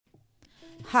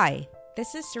Hi,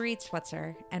 this is Sarit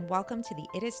Switzer, and welcome to the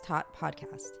It Is Taught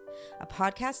podcast, a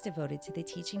podcast devoted to the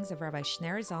teachings of Rabbi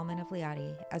Shneur Zalman of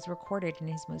Liadi as recorded in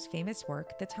his most famous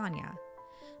work, the Tanya.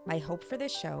 My hope for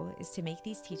this show is to make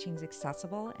these teachings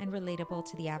accessible and relatable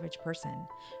to the average person,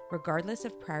 regardless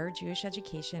of prior Jewish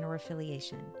education or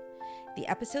affiliation. The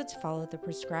episodes follow the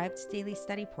prescribed daily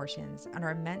study portions and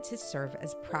are meant to serve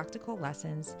as practical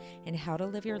lessons in how to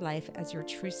live your life as your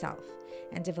true self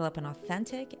and develop an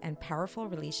authentic and powerful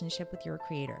relationship with your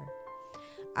Creator.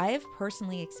 I have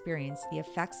personally experienced the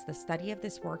effects the study of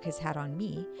this work has had on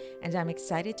me, and I'm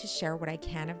excited to share what I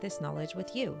can of this knowledge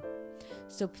with you.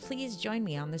 So please join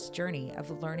me on this journey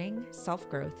of learning,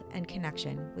 self-growth, and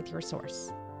connection with your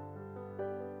source.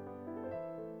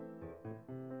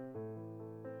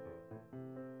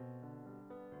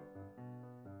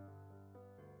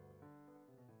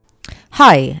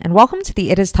 Hi, and welcome to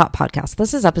the It Is Taught podcast.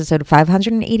 This is episode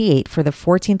 588 for the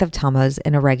 14th of Tammuz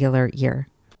in a regular year.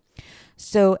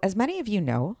 So, as many of you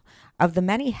know, of the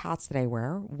many hats that I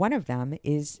wear, one of them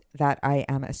is that I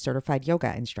am a certified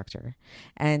yoga instructor,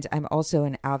 and I'm also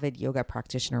an avid yoga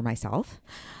practitioner myself.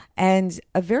 And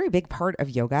a very big part of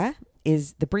yoga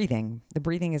is the breathing. The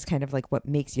breathing is kind of like what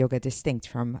makes yoga distinct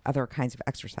from other kinds of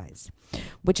exercise,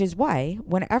 which is why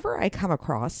whenever I come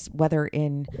across, whether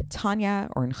in Tanya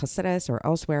or in Chassidus or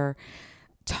elsewhere,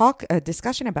 a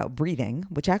discussion about breathing,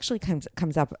 which actually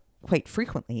comes up quite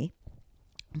frequently,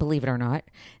 believe it or not,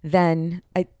 then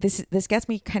this gets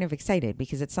me kind of excited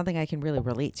because it's something I can really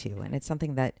relate to, and it's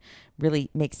something that really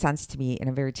makes sense to me in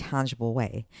a very tangible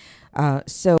way.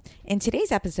 So in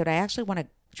today's episode, I actually want to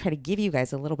try to give you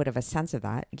guys a little bit of a sense of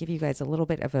that, give you guys a little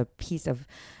bit of a piece of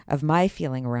my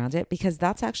feeling around it, because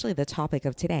that's actually the topic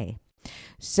of today.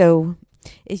 So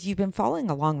if you've been following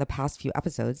along the past few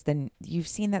episodes, then you've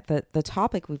seen that the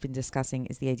topic we've been discussing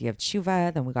is the idea of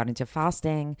tshuva. Then we got into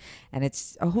fasting, and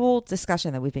it's a whole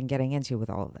discussion that we've been getting into with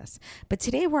all of this. But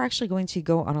today we're actually going to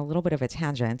go on a little bit of a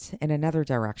tangent in another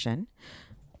direction,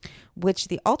 which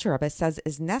the Alter Rebbe says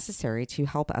is necessary to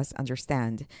help us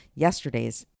understand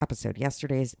yesterday's episode,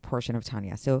 yesterday's portion of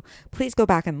Tanya. So please go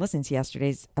back and listen to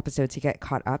yesterday's episode to get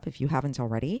caught up if you haven't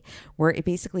already, where it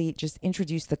basically just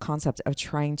introduced the concept of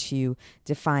trying to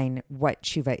define what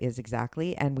tshuva is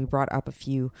exactly. And we brought up a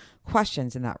few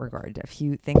questions in that regard, a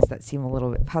few things that seem a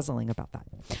little bit puzzling about that.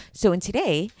 So in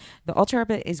today, the Alter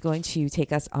Rebbe is going to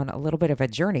take us on a little bit of a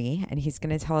journey, and he's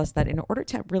going to tell us that in order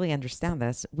to really understand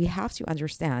this, we have to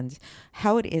understand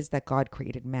how it is that God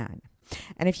created man.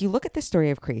 And if you look at the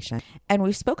story of creation, and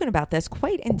we've spoken about this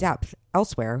quite in depth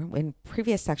elsewhere in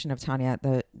previous section of Tanya,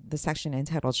 the section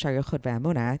entitled Shayachut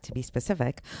Ve'amunah, to be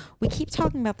specific, we keep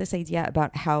talking about this idea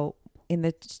about how in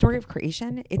the story of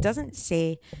creation, it doesn't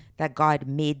say that God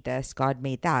made this, God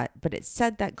made that, but it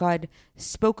said that God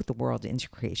spoke the world into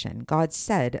creation. God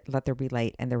said, let there be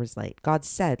light, and there was light. God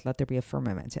said, let there be a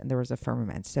firmament, and there was a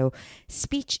firmament. So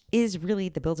speech is really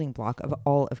the building block of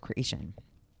all of creation.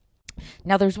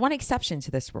 Now, there's one exception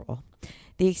to this rule.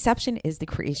 The exception is the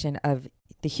creation of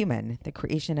the human, the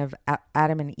creation of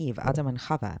Adam and Eve, Adam and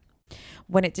Chava.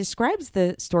 When it describes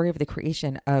the story of the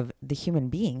creation of the human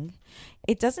being,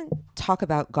 it doesn't talk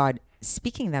about God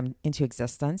speaking them into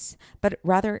existence, but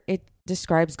rather it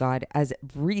describes God as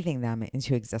breathing them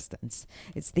into existence.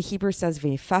 It's the Hebrew says,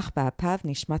 V'yifach ba'apav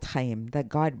nishmat chayim, that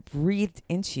God breathed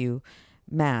into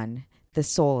man the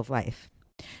soul of life.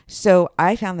 So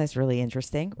I found this really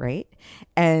interesting, right?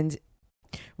 And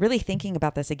really thinking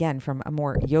about this again from a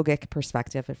more yogic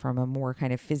perspective and from a more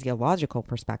kind of physiological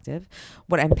perspective,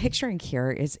 what I'm picturing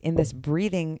here is in this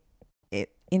breathing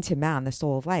into man, the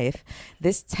soul of life,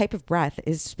 this type of breath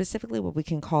is specifically what we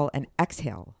can call an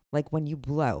exhale, like when you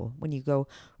blow, when you go,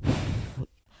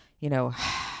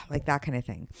 like that kind of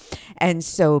thing. And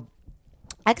so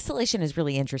exhalation is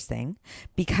really interesting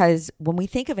because when we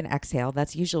think of an exhale,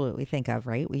 that's usually what we think of,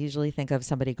 right? We usually think of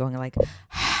somebody going like,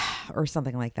 or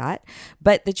something like that.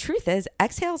 But the truth is,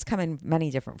 exhales come in many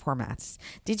different formats.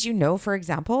 Did you know, for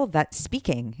example, that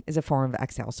speaking is a form of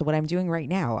exhale? So what I'm doing right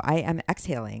now, I am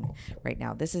exhaling right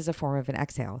now. This is a form of an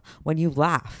exhale. When you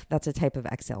laugh, that's a type of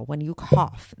exhale. When you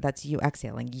cough, that's you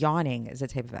exhaling. Yawning is a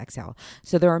type of exhale.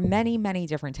 So there are many, many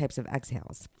different types of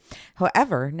exhales.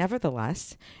 However,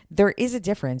 nevertheless, there is a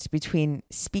difference between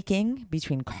speaking,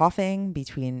 between coughing,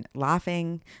 between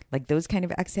laughing, like those kind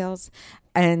of exhales,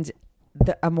 and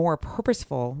a more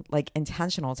purposeful, like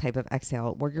intentional type of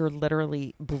exhale where you're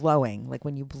literally blowing, like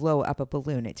when you blow up a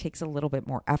balloon, it takes a little bit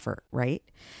more effort, right?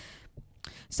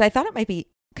 So I thought it might be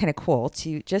kind of cool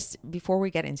to just before we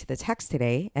get into the text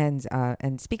today and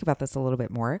speak about this a little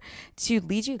bit more, to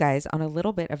lead you guys on a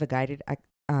little bit of a guided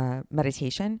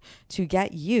meditation to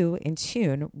get you in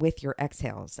tune with your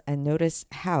exhales and notice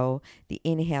how the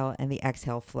inhale and the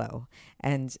exhale flow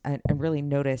and really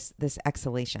notice this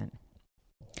exhalation.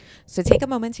 So take a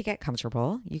moment to get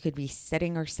comfortable. You could be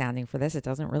sitting or standing for this. It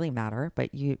doesn't really matter,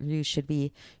 but you should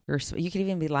be, you could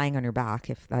even be lying on your back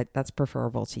if that's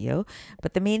preferable to you.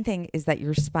 But the main thing is that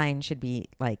your spine should be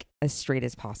like as straight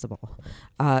as possible.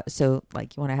 So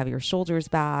like you want to have your shoulders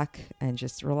back and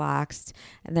just relaxed,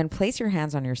 and then place your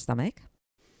hands on your stomach.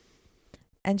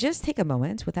 And just take a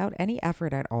moment without any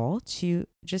effort at all to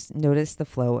just notice the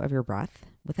flow of your breath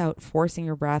without forcing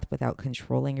your breath, without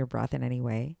controlling your breath in any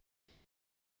way.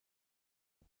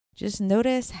 Just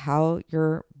notice how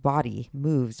your body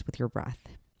moves with your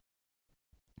breath.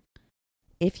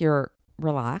 If you're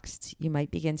relaxed, you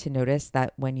might begin to notice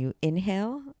that when you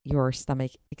inhale, your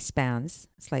stomach expands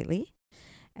slightly.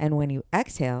 And when you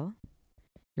exhale,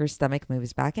 your stomach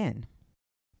moves back in.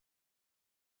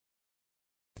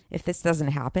 If this doesn't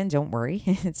happen, don't worry.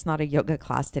 It's not a yoga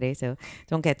class today, so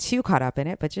don't get too caught up in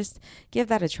it, but just give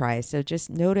that a try. So just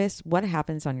notice what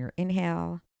happens on your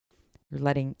inhale. You're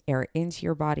letting air into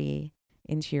your body,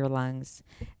 into your lungs.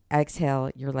 Exhale,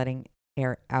 you're letting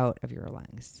air out of your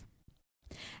lungs.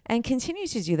 And continue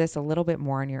to do this a little bit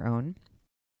more on your own.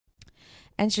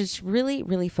 And just really,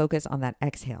 really focus on that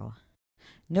exhale.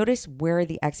 Notice where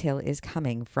the exhale is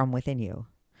coming from within you.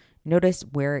 Notice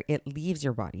where it leaves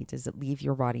your body. Does it leave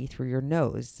your body through your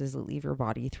nose? Does it leave your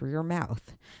body through your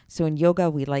mouth? So in yoga,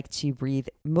 we like to breathe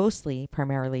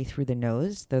primarily through the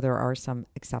nose, though there are some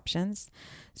exceptions.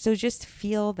 So just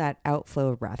feel that outflow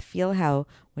of breath. Feel how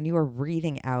when you are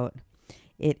breathing out,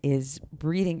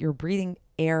 you're breathing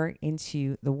air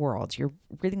into the world. You're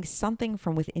breathing something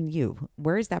from within you.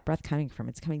 Where is that breath coming from?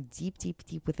 It's coming deep, deep,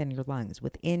 deep within your lungs,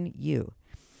 within you.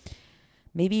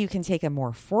 Maybe you can take a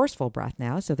more forceful breath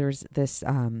now. So there's this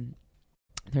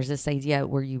idea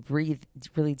where you breathe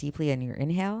really deeply in your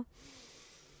inhale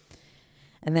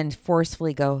and then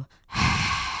forcefully go,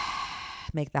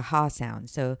 make the ha sound.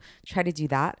 So try to do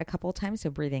that a couple of times. So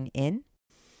breathing in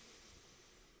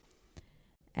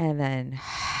and then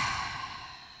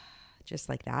just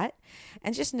like that.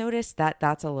 And just notice that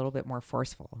that's a little bit more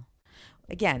forceful.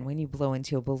 Again, when you blow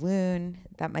into a balloon,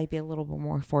 that might be a little bit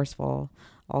more forceful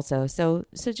also. So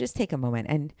just take a moment.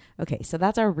 And okay, so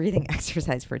that's our breathing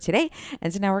exercise for today.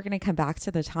 And so now we're going to come back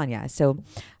to the Tanya. So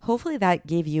hopefully that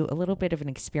gave you a little bit of an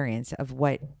experience of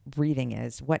what breathing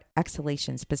is, what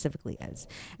exhalation specifically is.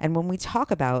 And when we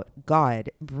talk about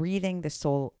God breathing the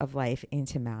soul of life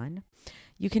into man,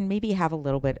 you can maybe have a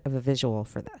little bit of a visual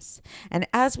for this. And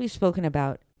as we've spoken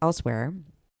about elsewhere,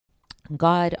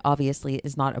 God obviously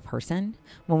is not a person.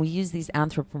 When we use these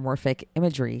anthropomorphic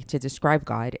imagery to describe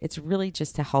God, it's really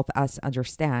just to help us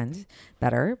understand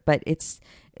better, but it's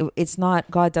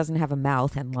not, God doesn't have a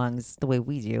mouth and lungs the way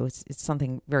we do. It's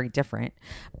something very different.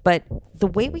 But the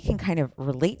way we can kind of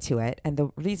relate to it, and the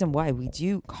reason why we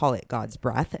do call it God's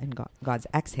breath and God's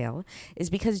exhale, is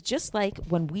because just like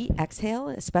when we exhale,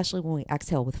 especially when we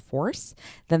exhale with force,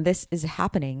 then this is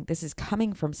happening. This is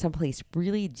coming from someplace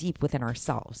really deep within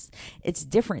ourselves. It's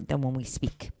different than when we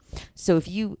speak. So if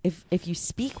you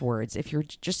speak words, if you're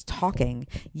just talking,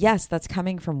 yes, that's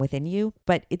coming from within you,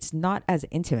 but it's not as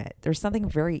intimate. There's something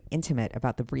very intimate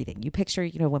about the breathing. You picture,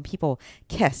 when people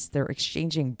kiss, they're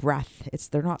exchanging breath.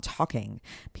 They're not talking.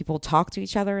 People talk to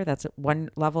each other. That's one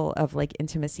level of like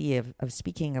intimacy of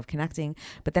speaking, of connecting.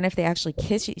 But then if they actually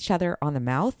kiss each other on the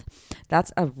mouth,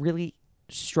 that's a really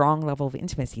strong level of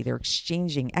intimacy. They're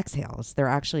exchanging exhales. They're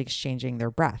actually exchanging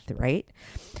their breath, right?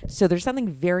 So there's something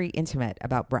very intimate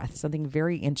about breath, something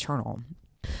very internal.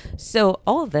 So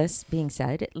all of this being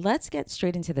said, let's get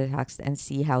straight into the text and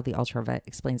see how the Alter Rebbe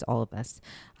explains all of this,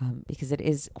 because it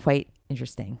is quite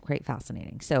interesting, quite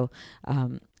fascinating.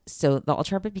 So the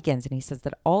Alter Rebbe begins and he says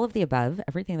that all of the above,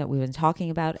 everything that we've been talking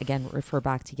about, again, refer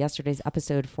back to yesterday's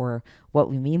episode for what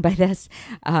we mean by this,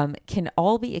 can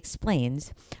all be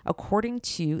explained according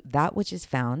to that which is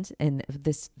found in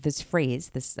this phrase,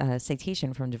 this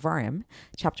citation from Devarim,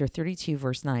 chapter 32,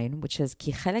 verse 9, which says,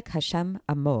 Ki chelek Hashem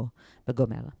amo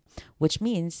b'gomer, which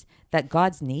means that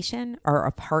God's nation are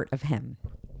a part of him.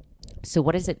 So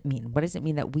what does it mean? What does it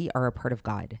mean that we are a part of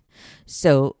God?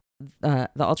 So the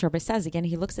Alter Rebbe says, again,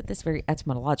 he looks at this very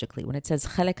etymologically. When it says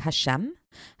Chelek Hashem,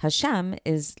 Hashem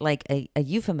is like a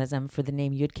euphemism for the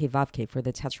name Yud Kei Vav Kei, for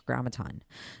the Tetragrammaton.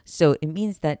 So it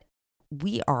means that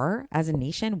we are, as a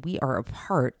nation, we are a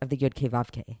part of the Yud Kei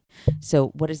Vav Kei. So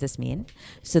what does this mean?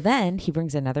 So then he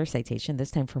brings another citation, this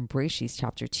time from Bereshis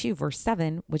chapter 2, verse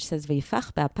 7, which says,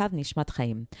 Ve'yifach be'apav nishmat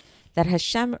chaim, that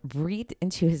Hashem breathed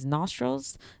into his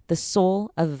nostrils the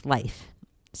soul of life.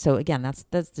 So again, that's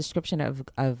the description of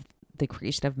the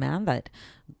creation of man, that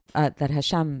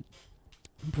Hashem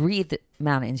breathed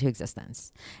man into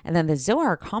existence. And then the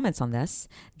Zohar comments on this,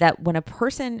 that when a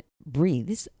person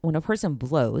breathes, when a person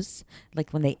blows,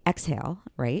 like when they exhale,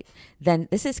 right, then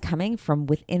this is coming from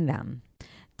within them.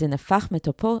 It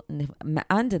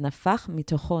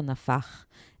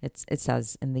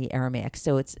says in the Aramaic.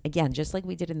 So it's, again, just like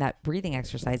we did in that breathing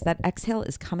exercise, that exhale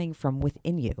is coming from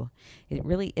within you. It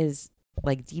really is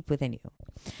like deep within you.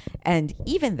 And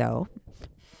even though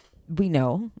we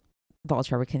know, the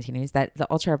Alter Rebbe continues, that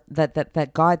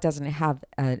that God doesn't have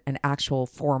an actual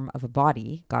form of a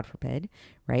body, God forbid,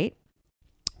 right?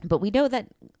 But we know that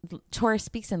Torah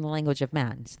speaks in the language of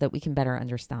man, so that we can better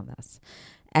understand this.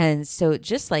 And so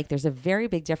just like there's a very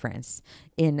big difference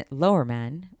in lower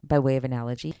man, by way of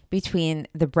analogy, between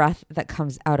the breath that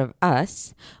comes out of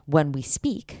us when we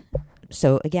speak.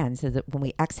 So again, so that when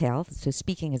we exhale, so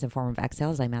speaking is a form of exhale,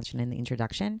 as I mentioned in the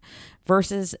introduction,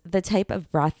 versus the type of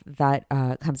breath that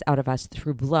comes out of us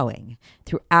through blowing,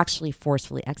 through actually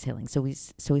forcefully exhaling. So we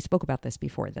spoke about this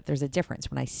before, that there's a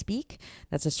difference. When I speak,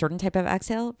 that's a certain type of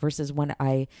exhale, versus when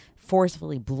I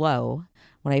forcefully blow,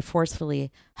 when I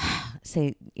forcefully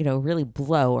say, really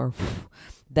blow, or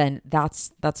then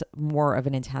that's more of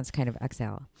an intense kind of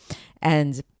exhale.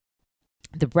 And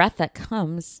the breath that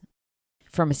comes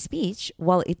from a speech,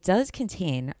 while it does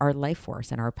contain our life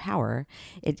force and our power,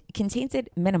 it contains it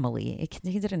minimally. It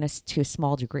contains it to a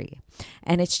small degree,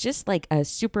 and it's just like a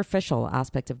superficial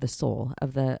aspect of the soul,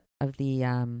 of the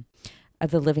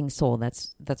living soul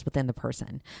that's within the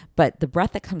person. But the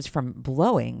breath that comes from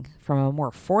blowing, from a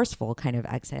more forceful kind of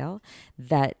exhale,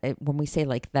 when we say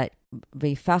like that,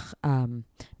 veifach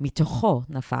mitocho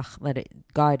nafach,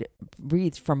 God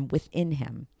breathes from within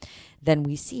him, then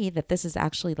we see that this is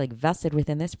actually like vested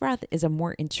within this breath is a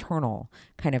more internal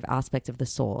kind of aspect of the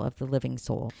soul, of the living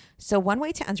soul. So one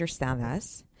way to understand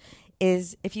this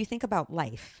is if you think about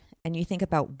life, and you think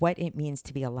about what it means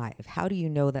to be alive. How do you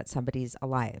know that somebody's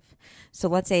alive? So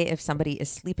let's say if somebody is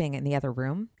sleeping in the other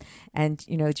room, and,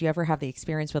 do you ever have the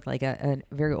experience with like a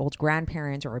very old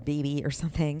grandparent or a baby or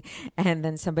something, and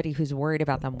then somebody who's worried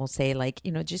about them will say like,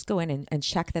 just go in and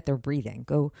check that they're breathing.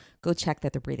 Go check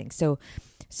that they're breathing. So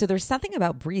there's something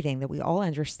about breathing that we all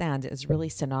understand is really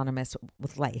synonymous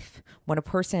with life. When a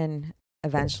person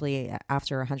eventually,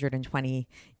 after 120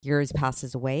 years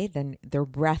passes away, then their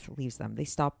breath leaves them. They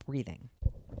stop breathing,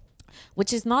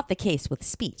 which is not the case with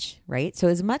speech, right? So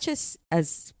as much as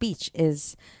speech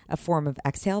is a form of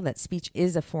exhale, that speech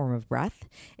is a form of breath,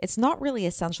 it's not really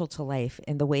essential to life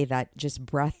in the way that just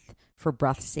breath for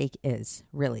breath's sake is,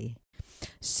 really.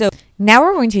 So now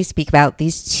we're going to speak about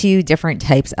these two different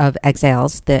types of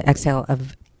exhales, the exhale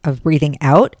of breathing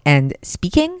out and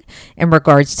speaking in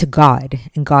regards to God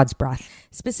and God's breath,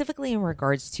 specifically in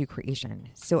regards to creation.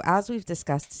 So as we've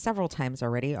discussed several times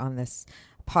already on this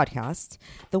podcast,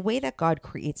 the way that God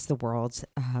creates the world,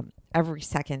 every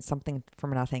second, something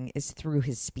from nothing, is through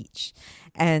his speech.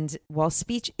 And while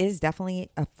speech is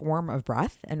definitely a form of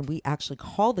breath, and we actually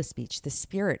call the speech the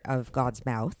spirit of God's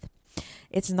mouth,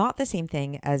 it's not the same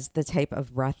thing as the type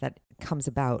of breath that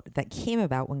came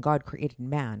about when God created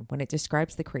man. When it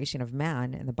describes the creation of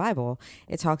man in the Bible,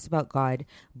 it talks about God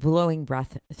blowing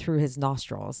breath through his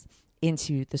nostrils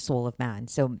into the soul of man.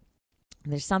 So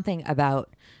there's something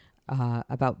about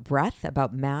breath,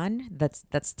 about man,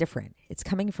 that's different. It's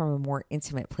coming from a more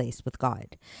intimate place with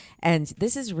God. And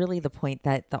this is really the point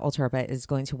that the Alter Rebbe is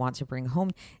going to want to bring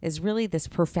home, is really this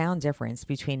profound difference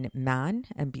between man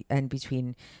and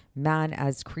between man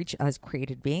as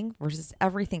created being versus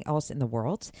everything else in the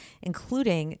world,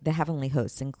 including the heavenly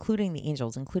hosts, including the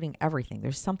angels, including everything.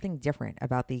 There's something different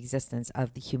about the existence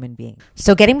of the human being.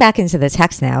 So getting back into the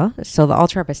text now, so the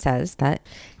Alter Rebbe says that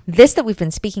this that we've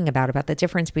been speaking about the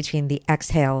difference between the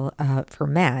exhale for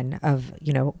man of,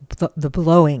 the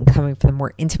blowing coming from a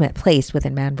more intimate place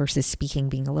within man versus speaking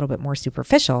being a little bit more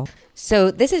superficial. So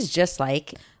this is just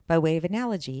like, by way of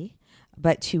analogy,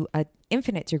 but to an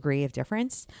infinite degree of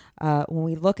difference, when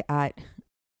we look at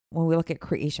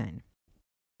creation.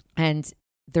 And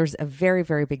there's a very,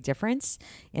 very big difference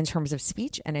in terms of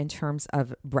speech and in terms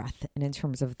of breath and in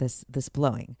terms of this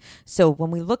blowing. So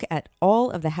when we look at all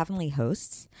of the heavenly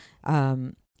hosts,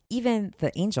 even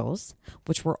the angels,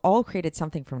 which were all created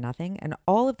something from nothing, and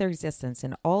all of their existence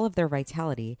and all of their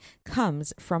vitality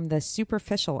comes from the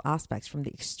superficial aspects, from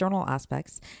the external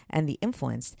aspects and the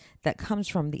influence that comes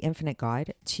from the infinite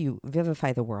God to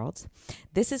vivify the world.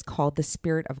 This is called the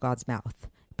spirit of God's mouth,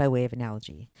 by way of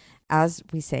analogy. as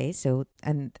we say, so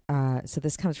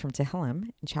this comes from Tehillim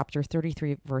in chapter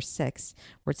 33, verse 6,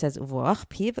 where it says, "Uvoach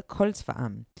piv kol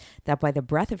tzva'am," that by the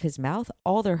breath of his mouth,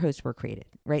 all their hosts were created,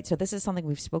 right? So this is something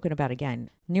we've spoken about again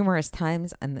numerous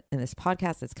times in this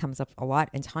podcast. This comes up a lot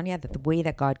in Tanya, that the way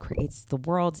that God creates the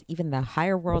worlds, even the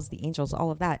higher worlds, the angels, all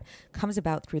of that comes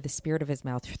about through the spirit of his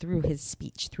mouth, through his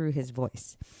speech, through his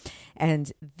voice.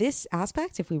 And this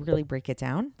aspect, if we really break it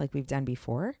down, like we've done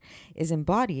before, is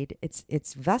embodied,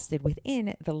 it's vested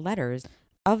within the letters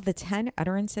of the 10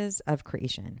 utterances of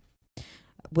creation,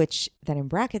 which then in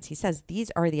brackets he says these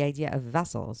are the idea of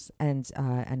vessels and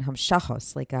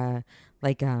hamshachos,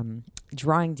 like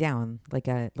drawing down, like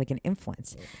an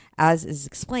influence, as is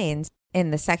explained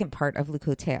in the second part of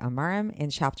Likutei Amarim in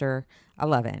chapter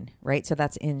 11, right? So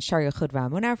that's in Shar Yechud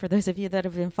V'Amunah, for those of you that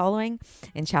have been following,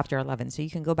 in chapter 11. So you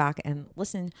can go back and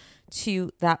listen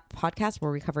to that podcast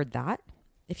where we covered that,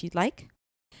 if you'd like.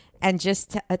 And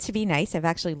just to be nice, I've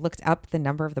actually looked up the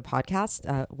number of the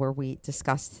podcast where we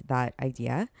discussed that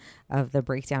idea of the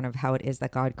breakdown of how it is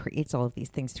that God creates all of these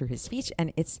things through his speech.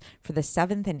 And it's for the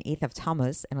 7th and 8th of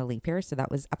Tammuz in a leap year. So that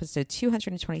was episode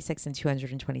 226 and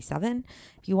 227.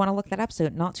 If you want to look that up, so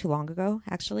not too long ago,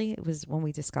 actually, it was when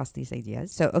we discussed these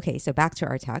ideas. So, okay, so back to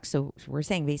our text. So we're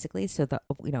saying basically, so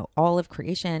all of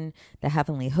creation, the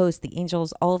heavenly host, the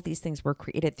angels, all of these things were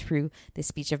created through the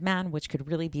speech of man, which could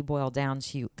really be boiled down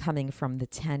to coming from the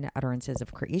 10 utterances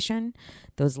of creation,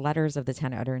 those letters of the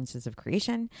 10 utterances of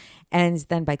creation. And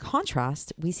then by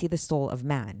contrast, we see the soul of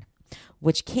man,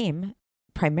 which came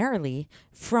primarily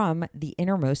from the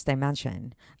innermost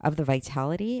dimension of the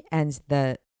vitality and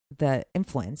the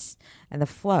influence and the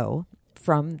flow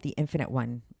from the infinite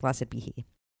one, blessed be he.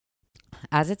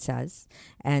 As it says,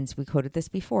 and we quoted this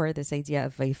before, this idea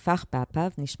of Vayifach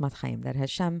ba'apav nishmat chaim, that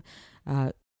Hashem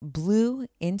blew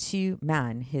into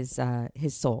man his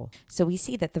soul. So we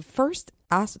see that the first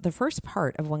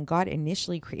part of when God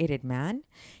initially created man,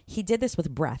 he did this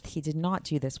with breath. He did not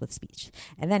do this with speech.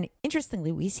 And then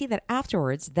interestingly, we see that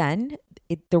afterwards, then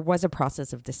there was a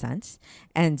process of descent,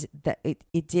 and that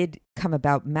it did come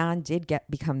about. Man did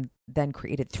become then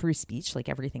created through speech, like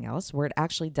everything else, where it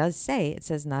actually does say, it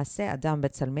says, Naaseh Adam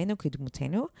b'tzelmenu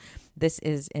k'dmutenu. This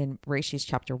is in Bereshit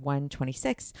chapter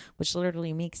 1:26, which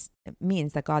literally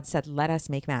means that God said, let us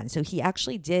make man. So he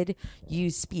actually did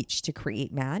use speech to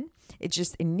create man. It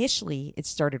just initially, it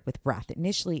started with breath.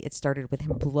 Initially, it started with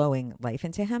him blowing life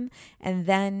into him. And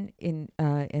then in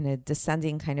a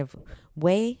descending kind of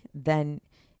way, then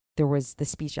there was the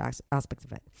speech aspect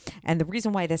of it. And the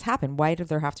reason why this happened, why did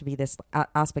there have to be this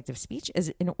aspect of speech,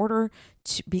 is in order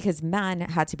to, because man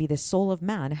had to be, the soul of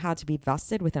man had to be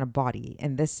vested within a body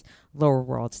in this lower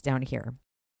world down here.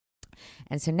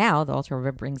 And so now the Alter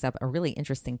Rebbe brings up a really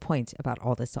interesting point about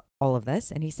all of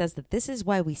this. And he says that this is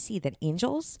why we see that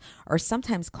angels are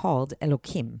sometimes called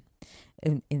Elokim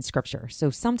in scripture.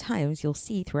 So sometimes you'll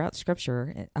see throughout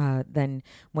scripture, then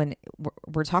when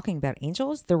we're talking about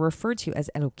angels, they're referred to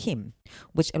as Elokim,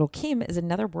 which Elokim is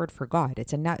another word for God.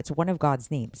 It's one of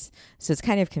God's names. So it's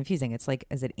kind of confusing. It's like,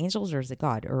 is it angels or is it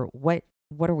God, or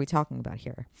what are we talking about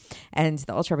here? And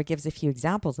the Alter Rebbe gives a few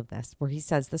examples of this, where he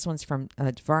says, this one's from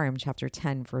Dvarim chapter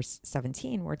 10, verse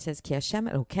 17, where it says, Ki Hashem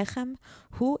Elokechem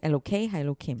hu Elokei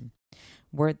haElokim,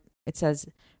 where it says,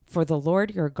 for the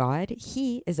Lord your God,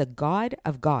 he is a God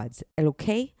of gods,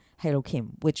 Elokei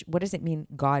haElokim, which, what does it mean,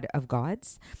 God of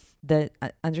gods? The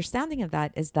understanding of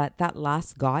that is that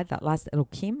last God, that last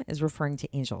Elokim, is referring to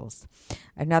angels.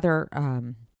 Another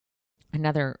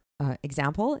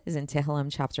example is in Tehillim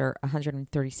chapter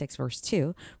 136, verse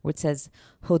 2, where it says,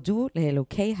 Hodu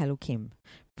le'elokei haElokim,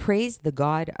 praise the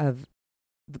God of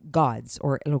gods,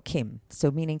 or Elokim.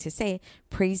 So meaning to say,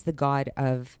 praise the God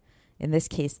of, in this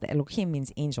case, the Elokim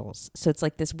means angels. So it's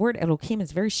like this word Elokim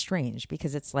is very strange,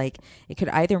 because it's like, it could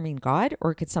either mean God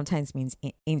or it could sometimes mean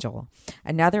angel.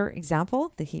 Another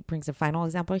example, that he brings a final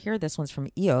example here, this one's from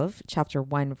Iyov, chapter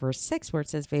 1, verse 6, where it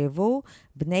says, Ve'evu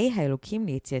b'nei haElokim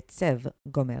li'tzetzev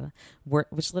gomer,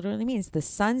 which literally means the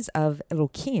sons of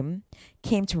Elokim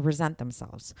came to present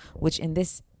themselves, which in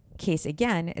this case,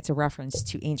 again, it's a reference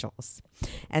to angels.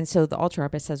 And so the Alter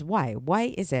Rebbe says, why?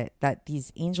 Why is it that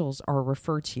these angels are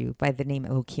referred to by the name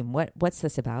Elokim? What's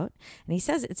this about? And he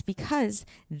says it's because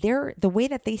the way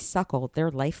that they suckle their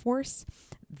life force,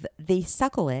 they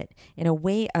suckle it in a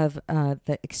way of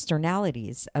the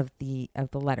externalities of the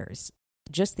letters,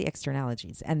 just the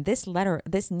externalities. And this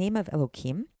name of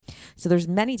Elokim, so there's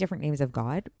many different names of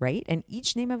God, right? And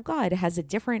each name of God has a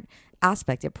different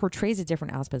aspect. It portrays a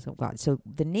different aspect of God. So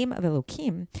the name of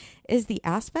Elokim is the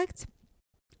aspect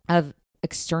of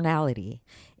externality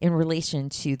in relation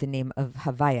to the name of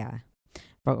Havaya,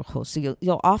 Baruch Hu. So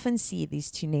you'll often see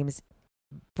these two names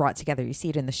brought together. You see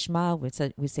it in the Shema, we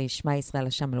say Shema Yisrael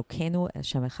Hashem Elokeinu,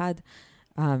 Hashem Echad.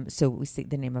 So we see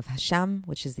the name of Hashem,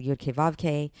 which is the Yud Kei Vav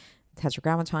Kei,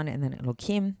 Tetragrammaton, and then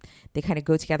Elokim. They kind of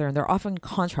go together and they're often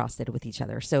contrasted with each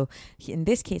other. So in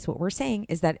this case, what we're saying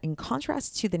is that in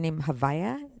contrast to the name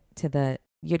Havaya, to the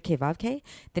Yud Kei Vav Kei,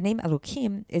 the name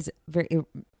Elokim is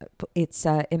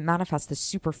it manifests the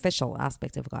superficial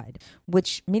aspect of God,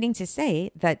 which meaning to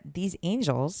say that these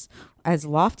angels, as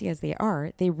lofty as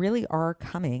they really are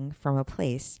coming from a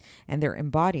place and they're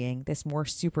embodying this more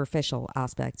superficial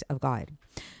aspect of God.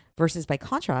 Versus by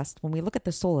contrast, when we look at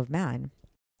the soul of man,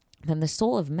 then the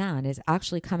soul of man is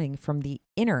actually coming from the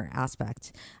inner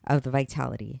aspect of the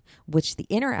vitality, which the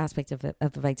inner aspect of the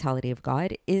vitality of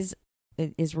God is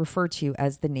referred to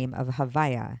as the name of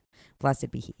Havaya,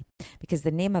 blessed be he, because the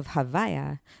name of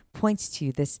Havaya points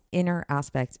to this inner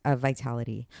aspect of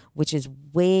vitality, which is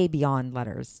way beyond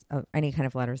letters, any kind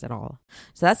of letters at all.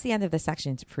 So that's the end of the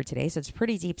section for today. So it's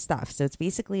pretty deep stuff. So it's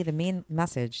basically the main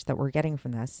message that we're getting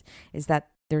from this is that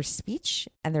there's speech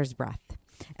and there's breath.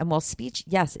 And while speech,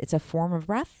 yes, it's a form of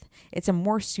breath, it's a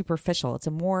more superficial, it's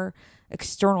a more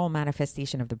external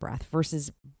manifestation of the breath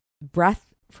versus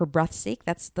breath for breath's sake,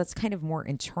 that's kind of more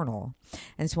internal.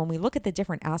 And so when we look at the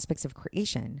different aspects of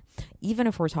creation, even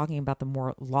if we're talking about the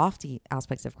more lofty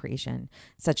aspects of creation,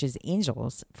 such as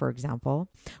angels, for example,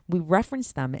 we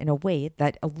reference them in a way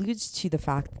that alludes to the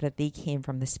fact that they came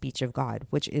from the speech of God,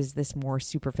 which is this more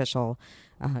superficial,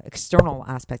 external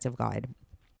aspect of God.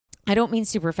 I don't mean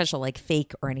superficial like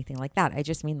fake or anything like that. I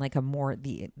just mean like a more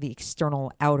the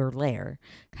external outer layer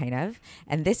kind of.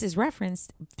 And this is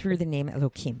referenced through the name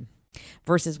Elohim.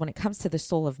 Versus when it comes to the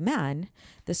soul of man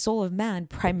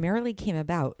primarily came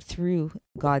about through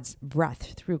God's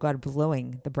breath, through God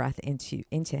blowing the breath into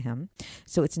him.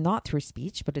 So it's not through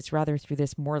speech, but it's rather through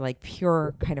this more like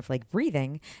pure kind of like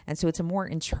breathing. And so it's a more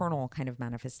internal kind of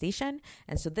manifestation.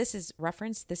 And so this is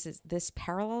referenced, this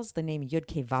parallels the name Yud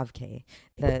Kei Vav Kei,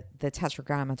 the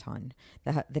Tetragrammaton,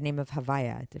 the name of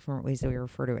Havaya, different ways that we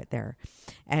refer to it there.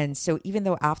 And so even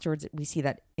though afterwards we see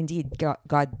that indeed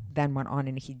God then went on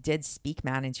and he did speak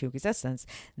man into existence,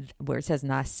 where it says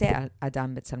Naaseh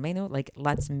Adam b'Tzalmenu, like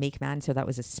let's make man. So that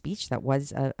was a speech, that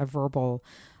was a verbal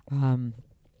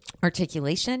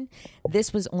articulation.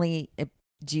 This was only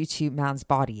due to man's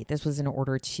body. This was in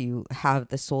order to have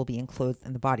the soul be enclosed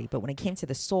in the body. But when it came to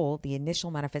the soul, the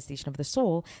initial manifestation of the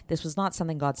soul, this was not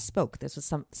something God spoke. This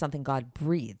was something God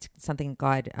breathed, something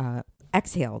God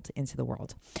exhaled into the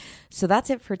world. So that's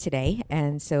it for today.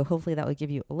 And so hopefully that will give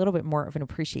you a little bit more of an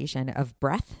appreciation of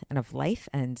breath and of life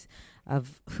and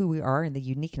of who we are and the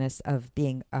uniqueness of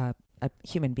being a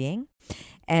human being.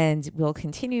 And we'll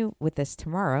continue with this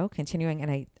tomorrow, continuing.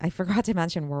 And I forgot to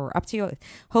mention where we're up to.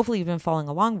 Hopefully you've been following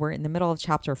along. We're in the middle of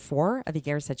chapter 4 of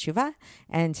Igeres HaTshuva.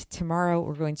 And tomorrow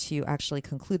we're going to actually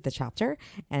conclude the chapter.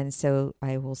 And so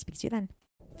I will speak to you then.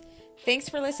 Thanks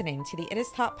for listening to the It Is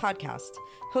Taught podcast,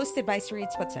 hosted by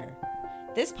Sarit Switzer.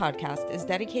 This podcast is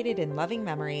dedicated in loving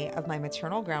memory of my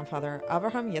maternal grandfather,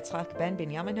 Avraham Yitzchak ben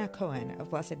Binyamin HaKohen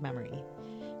of blessed memory.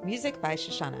 Music by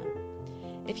Shoshana.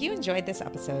 If you enjoyed this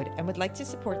episode and would like to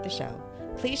support the show,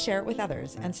 please share it with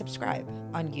others and subscribe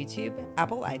on YouTube,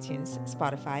 Apple iTunes,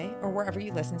 Spotify, or wherever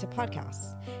you listen to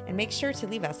podcasts. And make sure to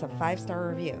leave us a 5-star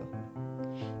review.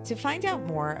 To find out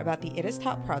more about the It Is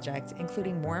Taught project,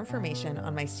 including more information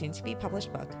on my soon-to-be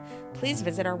published book, please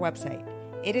visit our website,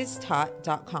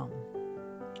 itistaught.com.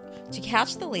 To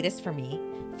catch the latest from me,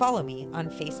 follow me on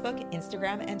Facebook,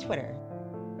 Instagram, and Twitter.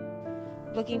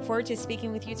 Looking forward to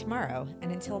speaking with you tomorrow,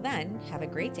 and until then, have a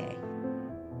great day.